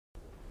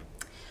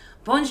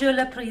Bonjour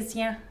le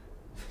Parisien.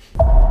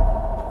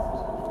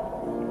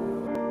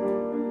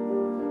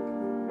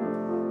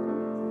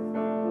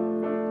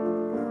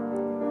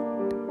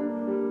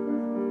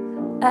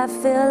 I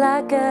feel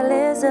like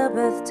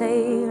Elizabeth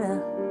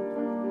Taylor.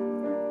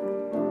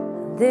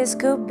 This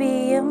could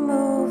be a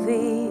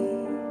movie.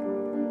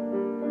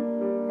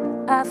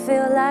 I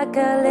feel like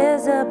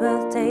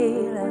Elizabeth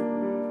Taylor.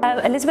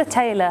 Elizabeth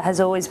Taylor has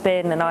always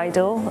been an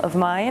idol of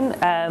mine,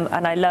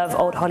 and I love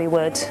old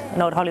Hollywood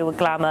and old Hollywood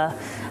glamour.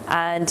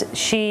 And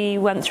she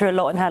went through a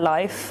lot in her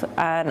life,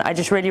 and I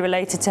just really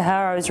related to her.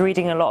 I was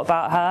reading a lot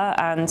about her,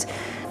 and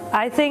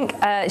I think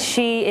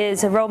she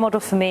is a role model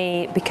for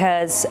me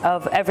because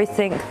of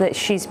everything that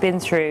she's been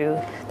through,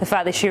 the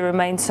fact that she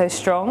remains so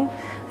strong.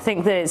 I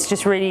think that it's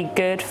just really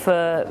good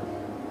for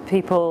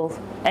people,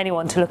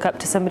 anyone, to look up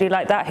to somebody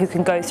like that who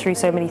can go through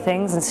so many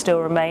things and still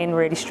remain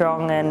really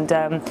strong and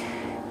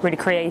really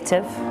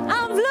creative.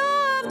 I've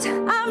lost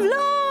and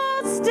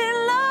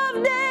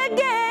loved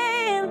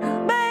again,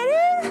 but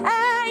here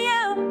I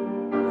am,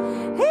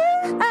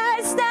 here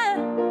I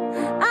stand.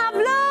 I've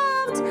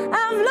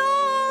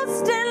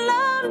lost and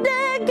loved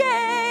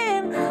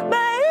again,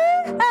 but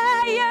here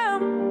I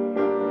am,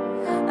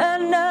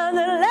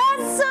 another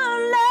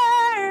lesson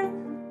learned.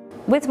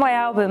 With my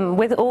album,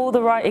 with all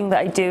the writing that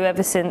I do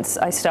ever since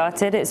I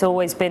started, it's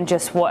always been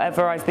just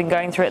whatever I've been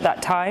going through at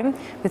that time.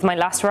 With my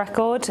last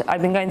record,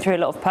 I've been going through a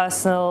lot of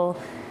personal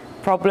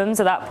problems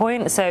at that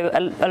point, so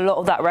a lot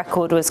of that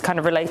record was kind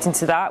of relating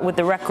to that. With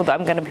the record that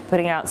I'm going to be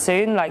putting out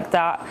soon, like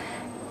that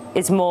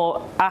is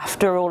more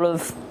after all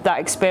of that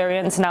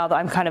experience, now that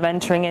I'm kind of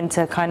entering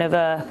into kind of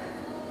a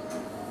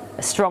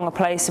stronger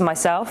place in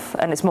myself,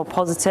 and it's more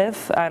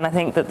positive, and I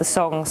think that the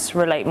songs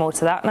relate more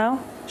to that now,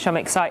 which I'm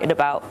excited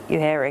about you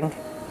hearing.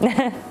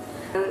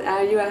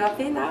 Are you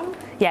happy now?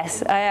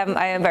 Yes, I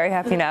am very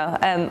happy now.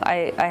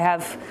 I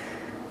have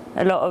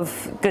a lot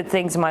of good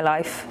things in my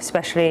life,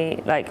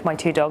 especially like my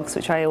 2 dogs,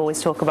 which I always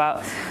talk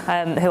about,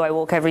 who I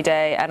walk every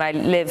day, and I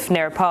live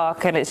near a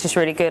park, and it's just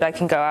really good. I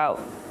can go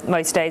out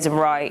most days and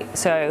write,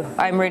 so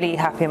I'm really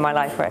happy in my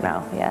life right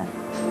now, yeah.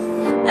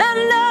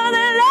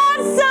 Another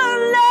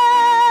lesson learned.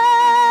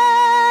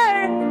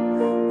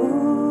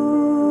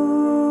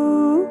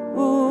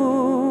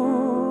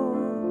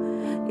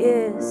 Ooh,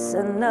 yes,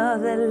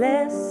 another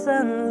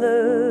lesson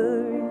learned.